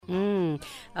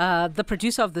The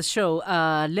producer of the show,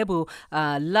 Lebo,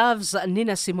 loves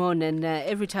Nina Simone, and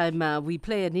every time we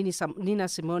play a Nina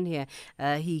Simone here,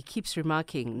 he keeps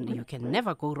remarking, you can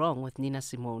never go wrong with Nina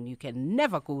Simone. You can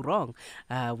never go wrong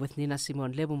with Nina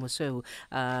Simone. Lebo Moseu,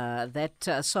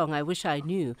 that song, I wish I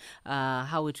knew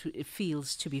how it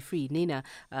feels to be free. Nina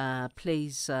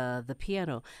plays the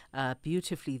piano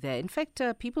beautifully there. In fact,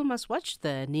 people must watch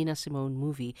the Nina Simone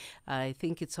movie. I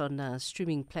think it's on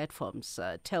streaming platforms.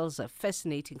 Tells a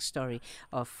fascinating story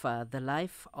of the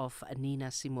life of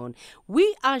Nina Simone.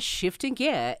 We are shifting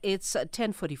gear. It's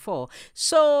 10:44.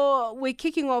 So we're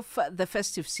kicking off the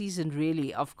festive season,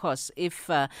 really, of course. If,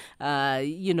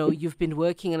 you've been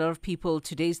working, a lot of people,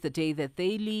 today's the day that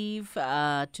they leave.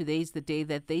 Today's the day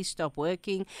that they stop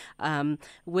working.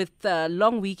 With the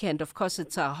long weekend, of course,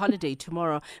 it's a holiday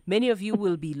tomorrow. Many of you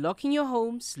will be locking your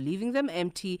homes, leaving them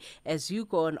empty as you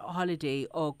go on holiday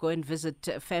or go and visit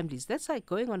families. That's like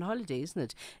going on holiday, isn't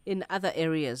it? In other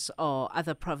areas or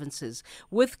other provinces.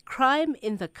 With crime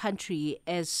in the country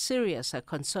as serious a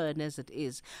concern as it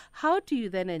is, how do you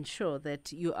then ensure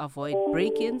that you avoid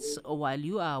break-ins while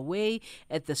you are away?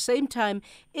 At the same time,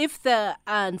 if the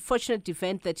unfortunate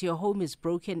event that your home is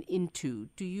broken into,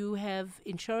 do you have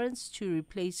insurance to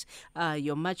replace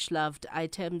your much-loved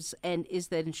items, and is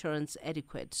that insurance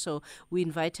adequate? So we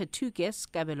invited two guests.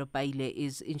 Kabelo Paile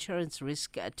is Insurance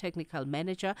Risk Technical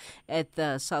Manager at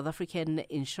the South African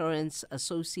Insurance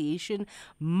Association.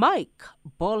 Mike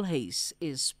Bolhuis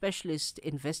is Specialist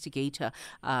Investigator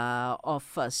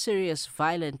of serious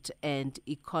violent and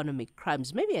economic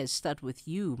crimes. Maybe I start with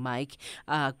you, Mike.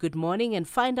 Good morning, and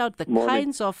find out the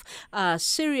kinds of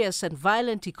serious and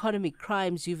violent economic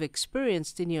crimes you've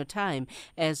experienced in your time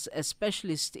as a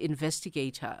specialist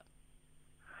investigator.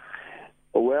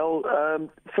 Well,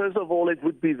 first of all, it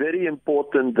would be very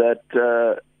important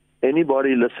that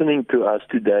anybody listening to us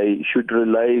today should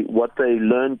relay what they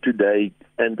learned today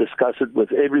and discuss it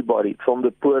with everybody, from the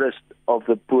poorest of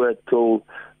the poor till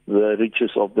the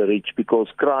richest of the rich, because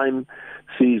crime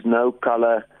sees no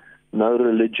color, no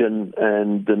religion,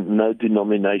 and no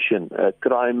denomination.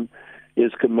 Crime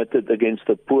is committed against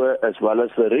the poor as well as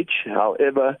the rich.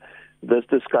 However, this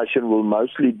discussion will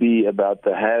mostly be about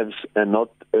the haves and not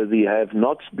the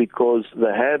have-nots, because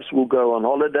the haves will go on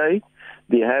holiday,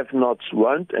 the have-nots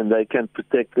won't, and they can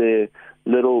protect their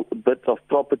little bit of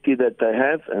property that they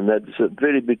have, and that's a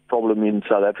very big problem in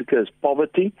South Africa, is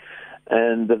poverty.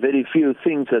 And the very few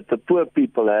things that the poor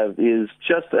people have is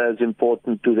just as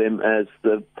important to them as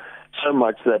so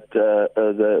much that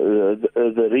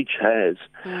the rich has.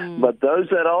 But those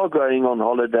that are going on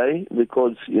holiday,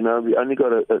 because, we only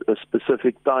got a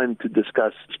specific time to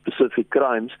discuss specific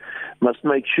crimes, must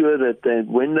make sure that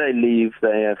when they leave,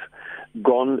 they have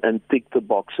gone and ticked the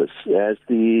boxes. Has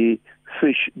the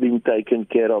fish been taken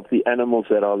care of, the animals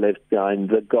that are left behind,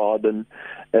 the garden,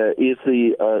 is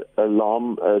the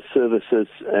alarm services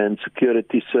and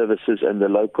security services and the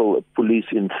local police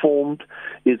informed?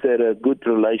 Is there a good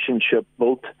relationship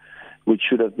built, which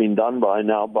should have been done by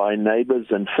now by neighbors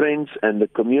and friends and the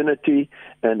community?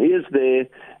 And is there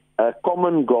a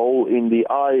common goal in the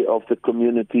eye of the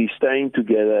community staying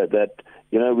together, that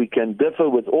we can differ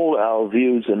with all our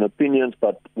views and opinions,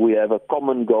 but we have a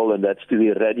common goal, and that's to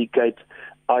eradicate,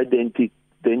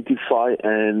 identify,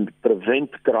 and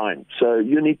prevent crime. So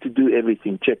you need to do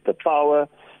everything. Check the power,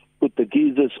 put the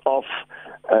geysers off,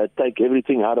 take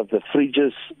everything out of the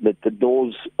fridges, let the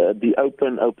doors be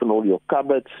open all your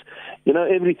cupboards,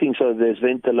 everything so there's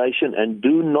ventilation, and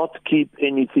do not keep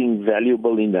anything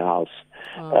valuable in the house.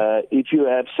 If you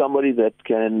have somebody that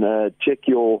can check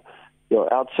your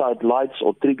outside lights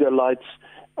or trigger lights,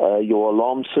 your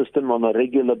alarm system on a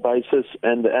regular basis,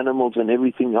 and the animals and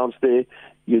everything else there,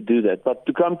 you do that. But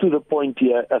to come to the point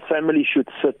here, a family should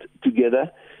sit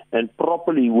together and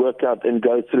properly work out and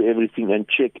go through everything and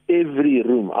check every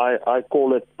room. I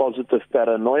call it positive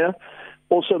paranoia.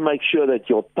 Also make sure that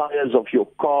your tires of your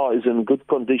car is in good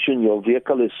condition, your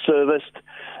vehicle is serviced,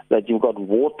 that you've got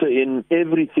water in,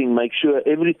 everything. Make sure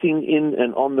everything in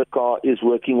and on the car is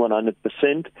working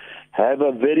 100%. Have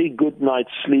a very good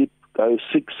night's sleep. Go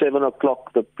 6, 7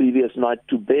 o'clock the previous night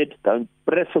to bed. Don't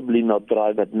preferably not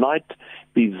drive at night.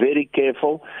 Be very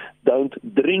careful. Don't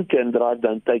drink and drive.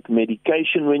 Don't take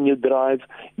medication when you drive.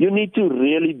 You need to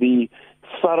really be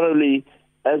thoroughly,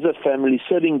 as a family,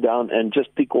 sitting down and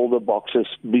just tick all the boxes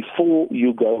before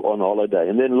you go on holiday.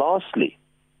 And then lastly,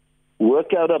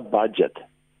 work out a budget.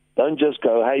 Don't just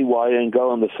go haywire and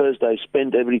go on the first day,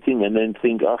 spend everything, and then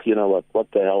think, what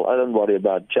the hell, I don't worry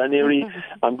about January.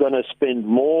 I'm going to spend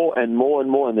more and more and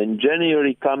more, and then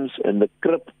January comes and the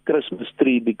Christmas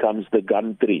tree becomes the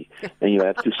gun tree, and you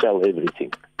have to sell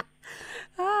everything.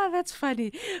 That's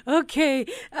funny. Okay.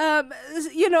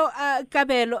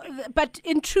 Kabelo, but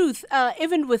in truth,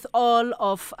 even with all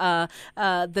of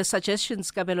the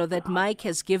suggestions, Kabelo, that Mike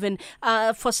has given,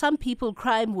 for some people,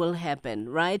 crime will happen,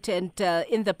 right? And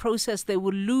in the process, they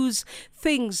will lose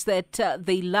things that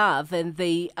they love and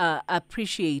they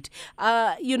appreciate.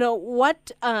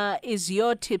 What is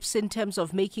your tips in terms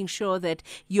of making sure that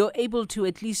you're able to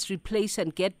at least replace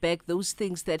and get back those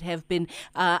things that have been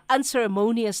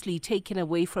unceremoniously taken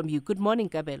away from you? Good morning,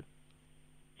 Kabelo.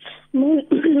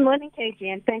 Morning,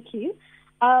 KG, and thank you.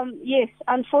 Yes,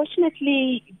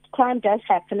 unfortunately, crime does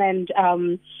happen,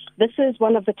 and this is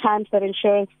one of the times that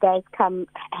insurance does come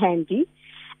handy.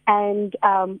 And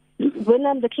when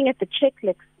I'm looking at the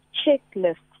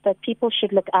checklists that people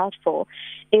should look out for,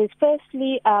 is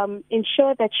firstly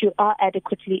ensure that you are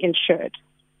adequately insured.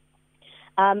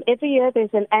 Every year there's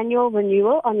an annual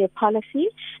renewal on your policy,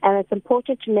 and it's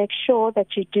important to make sure that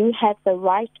you do have the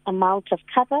right amount of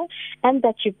cover and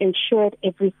that you've insured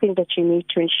everything that you need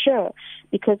to insure.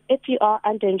 Because if you are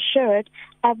underinsured,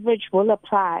 average will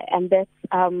apply, and that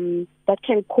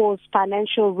can cause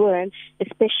financial ruin,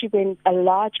 especially when a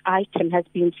large item has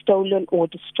been stolen or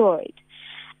destroyed.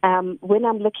 When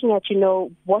I'm looking at,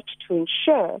 what to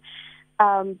insure,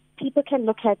 people can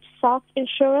look at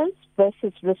self-insurance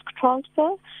versus risk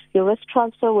transfer. Your risk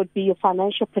transfer would be your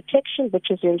financial protection,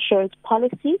 which is your insurance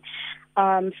policy.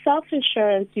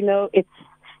 Self-insurance,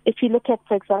 if you look at,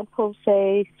 for example,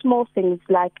 say small things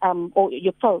like or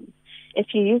your phone. If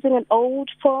you're using an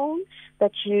old phone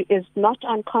that is not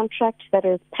on contract, that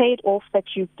is paid off, that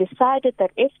you've decided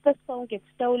that if the phone gets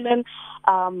stolen,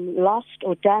 lost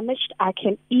or damaged, I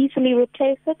can easily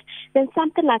replace it, then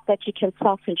something like that you can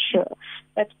self-insure.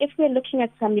 But if we're looking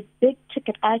at some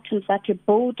big-ticket items like your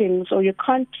buildings or your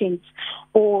contents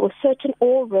or certain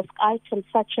all-risk items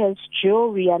such as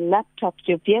jewelry and laptops,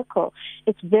 your vehicle,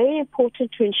 it's very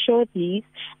important to insure these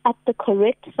at the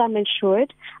correct sum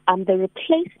insured, the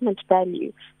replacement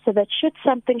value, so that should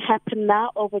something happen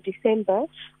now over December,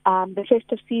 the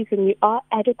festive season, you are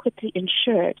adequately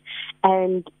insured.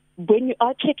 And when you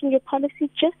are checking your policy,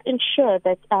 just ensure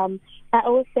that, I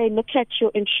always say, look at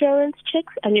your insurance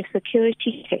checks and your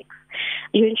security checks.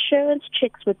 Your insurance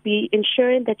checks would be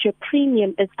ensuring that your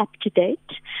premium is up to date.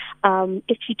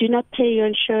 If you do not pay your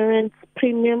insurance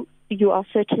premium, you are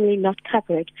certainly not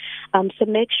covered. So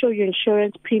make sure your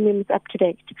insurance premium is up to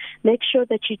date. Make sure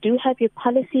that you do have your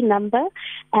policy number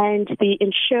and the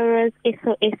insurance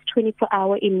SOS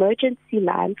 24-hour emergency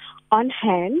line on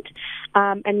hand.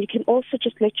 And you can also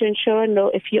just let your insurer know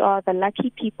if you are the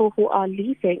lucky people who are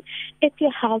leaving. If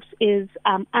your house is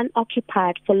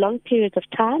unoccupied for long periods of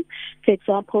time, for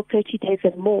example, 30 days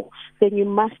and more, then you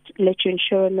must let your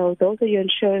insurer know. Those are your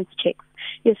insurance checks.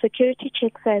 Your security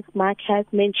checks, as Mike has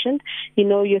mentioned,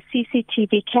 your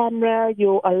CCTV camera,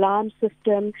 your alarm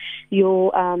system,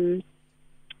 your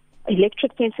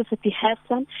electric fences if you have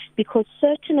some, because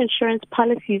certain insurance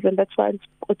policies, and that's why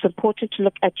it's important to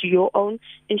look at your own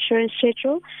insurance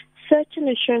schedule, certain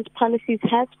insurance policies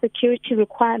have security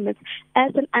requirements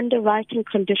as an underwriting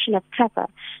condition of cover.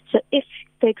 So if,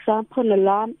 for example, an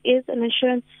alarm is an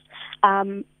insurance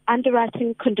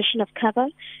underwriting condition of cover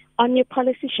on your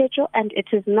policy schedule and it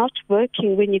is not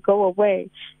working when you go away,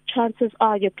 chances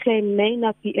are your claim may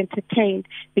not be entertained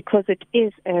because it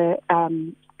is a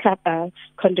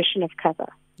condition of cover.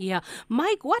 Yeah.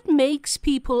 Mike, what makes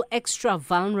people extra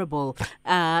vulnerable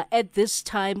at this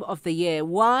time of the year?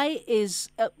 Why is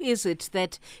it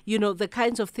that, the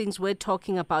kinds of things we're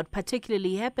talking about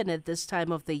particularly happen at this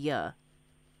time of the year?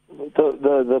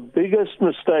 The biggest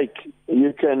mistake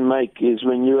you can make is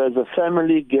when you as a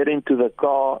family get into the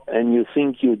car and you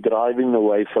think you're driving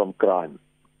away from crime.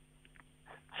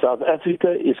 South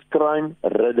Africa is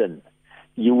crime-ridden.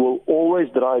 You will always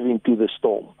drive into the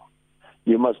storm.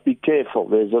 You must be careful.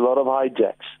 There's a lot of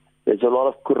hijacks. There's a lot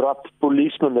of corrupt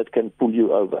policemen that can pull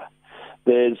you over.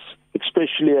 There's,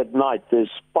 especially at night, there's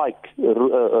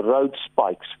road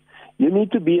spikes. You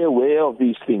need to be aware of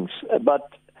these things.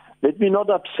 But let me not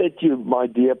upset you, my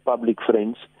dear public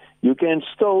friends. You can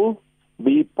still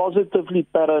be positively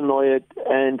paranoid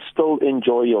and still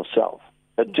enjoy yourself.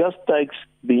 It just takes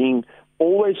being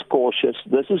always cautious.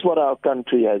 This is what our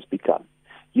country has become.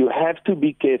 You have to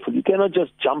be careful. You cannot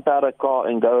just jump out of a car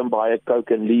and go and buy a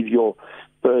Coke and leave your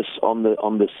purse on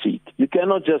the seat. You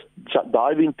cannot just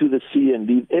dive into the sea and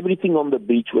leave everything on the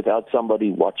beach without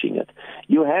somebody watching it.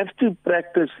 You have to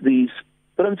practice these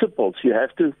principles. You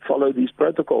have to follow these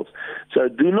protocols. So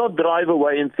do not drive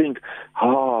away and think,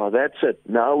 that's it.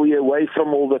 Now we're away from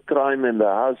all the crime and the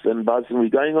hustle and buzz and we're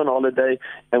going on holiday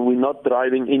and we're not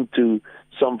driving into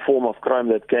some form of crime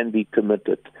that can be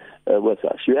committed with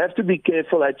us. You have to be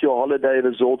careful at your holiday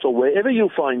resorts or wherever you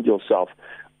find yourself,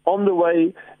 on the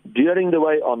way, during the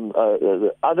way, on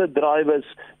other drivers,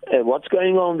 what's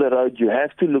going on the road. You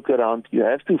have to look around. You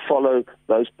have to follow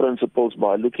those principles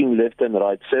by looking left and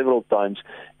right several times,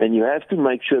 and you have to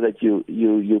make sure that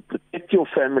you protect your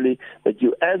family, that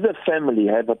you as a family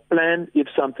have a plan if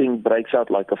something breaks out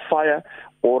like a fire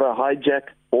or a hijack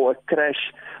or a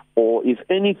crash, or if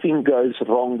anything goes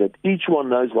wrong, that each one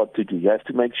knows what to do. You have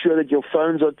to make sure that your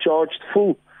phones are charged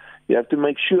full. You have to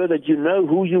make sure that you know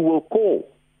who you will call.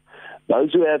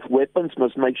 Those who have weapons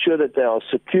must make sure that they are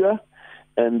secure,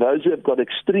 and those who have got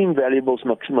extreme valuables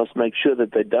must make sure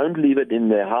that they don't leave it in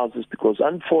their houses, because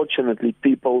unfortunately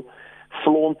people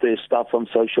flaunt their stuff on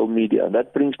social media. And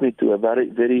that brings me to a very,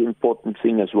 very important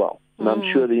thing as well. And I'm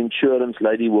sure the insurance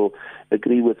lady will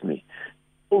agree with me.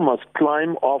 People must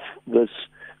climb off this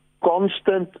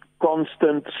constant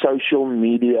social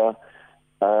media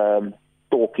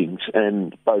talkings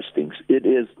and postings. It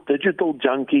is digital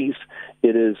junkies.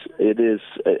 It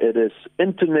is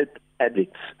internet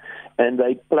addicts, and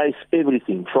they place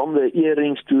everything from their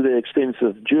earrings to their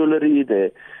expensive jewelry, their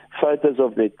photos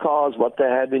of their cars, what they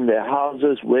have in their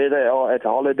houses, where they are at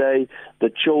holiday, the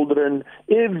children,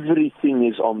 everything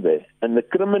is on there. And the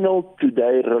criminal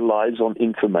today relies on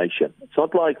information. It's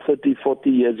not like 30, 40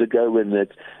 years ago when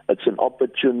it's an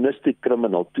opportunistic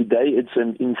criminal. Today it's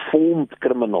an informed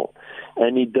criminal,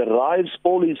 and he derives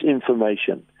all his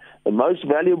information. The most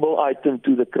valuable item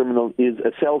to the criminal is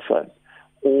a cell phone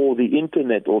or the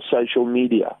internet or social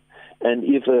media. And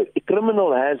if a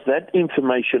criminal has that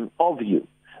information of you,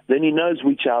 then he knows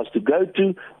which house to go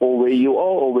to, or where you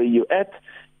are, or where you're at,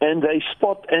 and they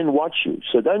spot and watch you.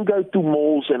 So don't go to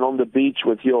malls and on the beach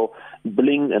with your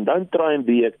bling, and don't try and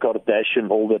be a Kardashian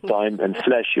all the time and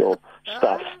flash your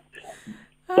stuff.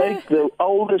 Take the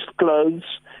oldest clothes,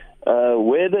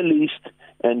 wear the least,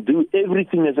 and do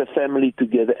everything as a family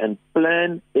together and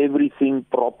plan everything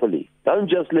properly. Don't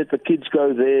just let the kids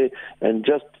go there and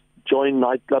just join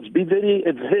nightclubs. Be very,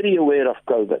 very aware of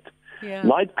COVID. Yeah.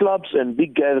 Nightclubs and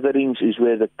big gatherings is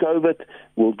where the COVID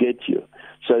will get you.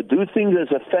 So do things as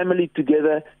a family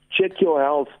together, check your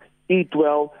health, eat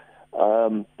well,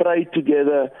 pray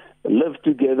together, live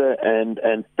together,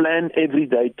 and plan every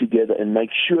day together, and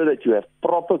make sure that you have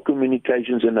proper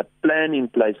communications and a plan in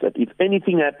place, that if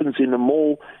anything happens in a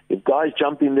mall, if guys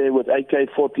jump in there with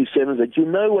AK-47s, that you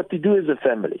know what to do as a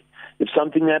family. If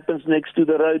something happens next to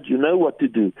the road, you know what to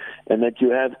do, and that you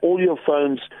have all your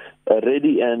phones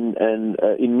ready and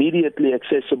immediately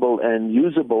accessible and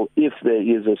usable if there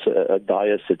is a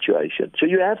dire situation. So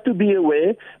you have to be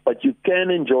aware, but you can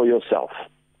enjoy yourself.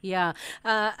 Yeah,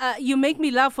 you make me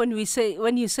laugh when you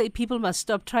say people must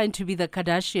stop trying to be the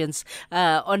Kardashians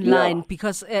online,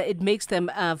 because it makes them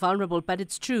vulnerable. But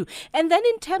it's true. And then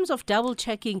in terms of double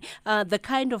checking the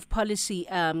kind of policy,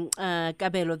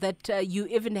 Kabelo, that you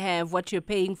even have what you're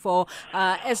paying for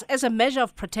as a measure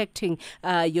of protecting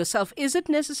yourself, is it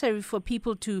necessary for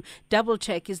people to double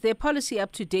check? Is their policy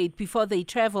up to date before they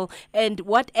travel, and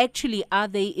what actually are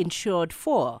they insured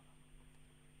for?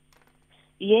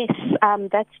 Yes,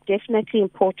 that's definitely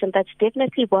important. That's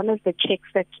definitely one of the checks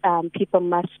that people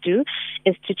must do,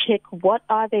 is to check what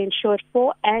are they insured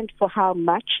for and for how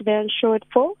much they're insured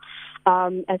for.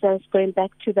 As I was going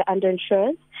back to the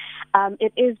underinsurance,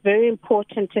 it is very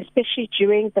important, especially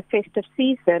during the festive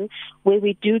season, where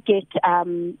we do get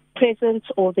presents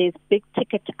or there's big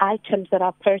ticket items that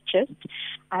are purchased.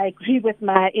 I agree with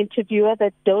my interviewer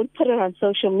that don't put it on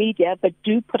social media, but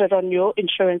do put it on your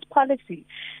insurance policy.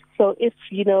 So if,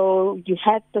 you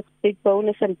had this big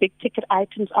bonus and big ticket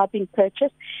items are being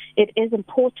purchased, it is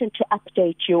important to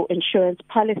update your insurance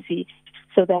policy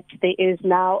so that there is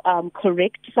now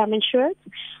correct sum insurance.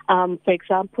 For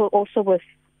example, also with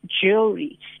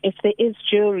jewelry. If there is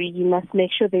jewelry, you must make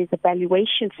sure there's a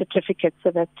valuation certificate so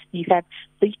that you have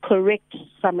the correct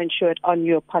sum insured on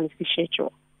your policy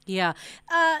schedule. Yeah.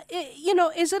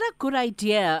 Is it a good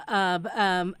idea,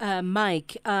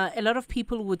 Mike? A lot of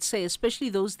people would say, especially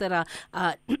those that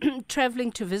are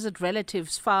traveling to visit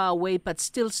relatives far away but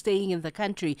still staying in the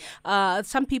country,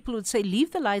 some people would say,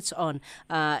 leave the lights on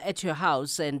at your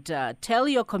house and tell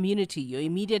your community, your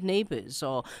immediate neighbors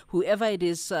or whoever it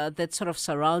is that sort of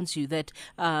surrounds you that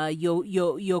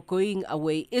you're going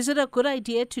away. Is it a good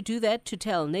idea to do that, to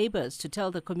tell neighbors, to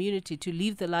tell the community to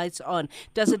leave the lights on?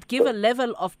 Does it give a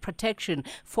level of protection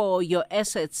for your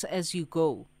assets as you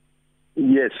go?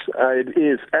 Yes, it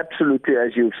is absolutely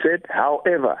as you've said.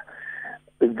 However,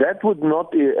 that would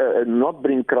not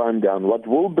bring crime down. What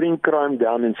will bring crime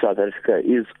down in South Africa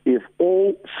is if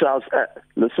all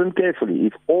listen carefully,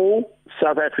 if all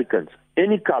South Africans,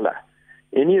 any color,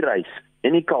 any race,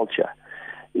 any culture,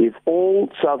 if all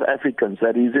South Africans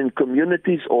that is in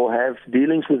communities or have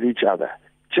dealings with each other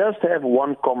just have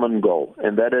one common goal,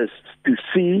 and that is to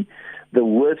see the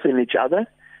worth in each other,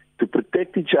 to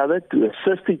protect each other, to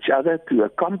assist each other, to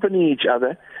accompany each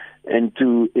other, and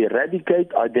to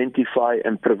eradicate, identify,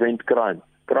 and prevent crime.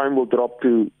 Crime will drop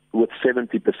with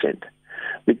 70%,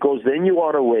 because then you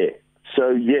are aware.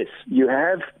 So yes, you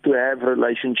have to have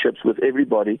relationships with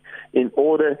everybody in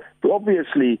order to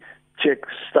obviously check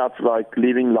stuff like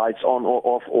leaving lights on or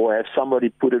off, or have somebody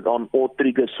put it on, or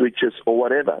trigger switches or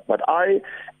whatever. But I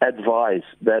advise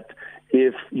that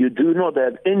if you do not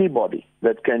have anybody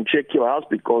that can check your house,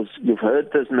 because you've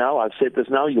heard this now, I've said this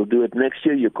now, you'll do it next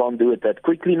year, you can't do it that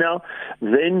quickly now,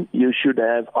 then you should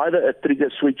have either a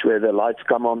trigger switch where the lights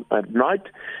come on at night,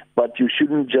 but you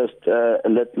shouldn't just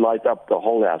let light up the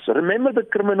whole house. Remember, the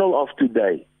criminal of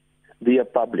today, the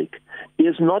public,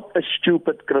 is not a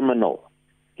stupid criminal.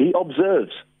 He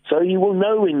observes, so he will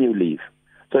know when you leave.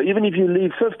 So even if you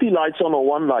leave 50 lights on or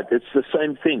one light, it's the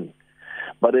same thing.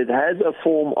 But it has a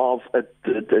form of,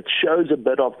 it shows a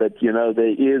bit of that,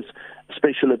 there is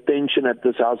special attention at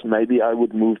this house. Maybe I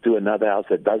would move to another house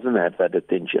that doesn't have that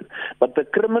attention. But the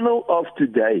criminal of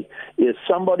today is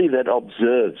somebody that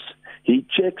observes. He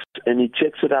checks, and he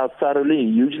checks it out thoroughly.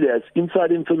 He usually has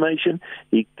inside information.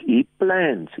 He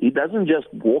plans. He doesn't just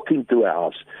walk into a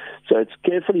house. So it's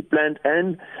carefully planned,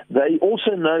 and they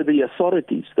also know the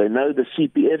authorities. They know the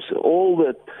CPFs, all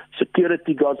the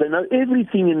security guards. They know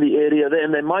everything in the area there,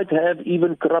 and they might have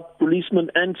even corrupt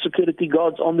policemen and security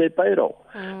guards on their payroll.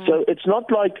 So it's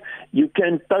not like you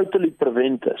can totally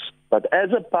prevent this. But as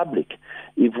a public,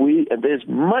 and there's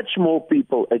much more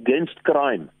people against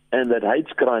crime and that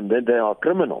hates crime than there are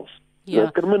criminals. Yeah.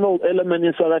 The criminal element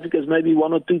in South Africa is maybe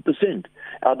 1 or 2%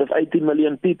 out of 80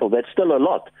 million people. That's still a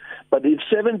lot. But if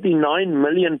 79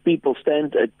 million people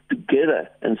stand together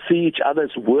and see each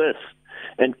other's worth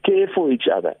and care for each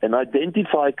other and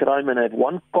identify crime and have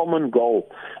one common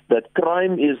goal, that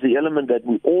crime is the element that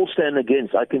we all stand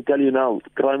against, I can tell you now,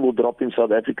 crime will drop in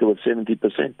South Africa with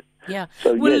 70%. Yeah.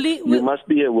 So you must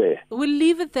be aware. We'll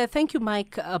leave it there. Thank you,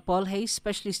 Mike Bolhuis,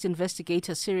 Specialist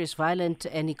Investigator, Serious Violent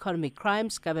and Economic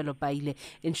Crimes. Kabelo Paile,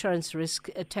 Insurance Risk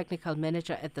Technical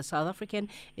Manager at the South African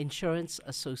Insurance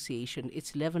Association.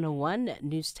 It's 11:01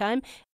 news time.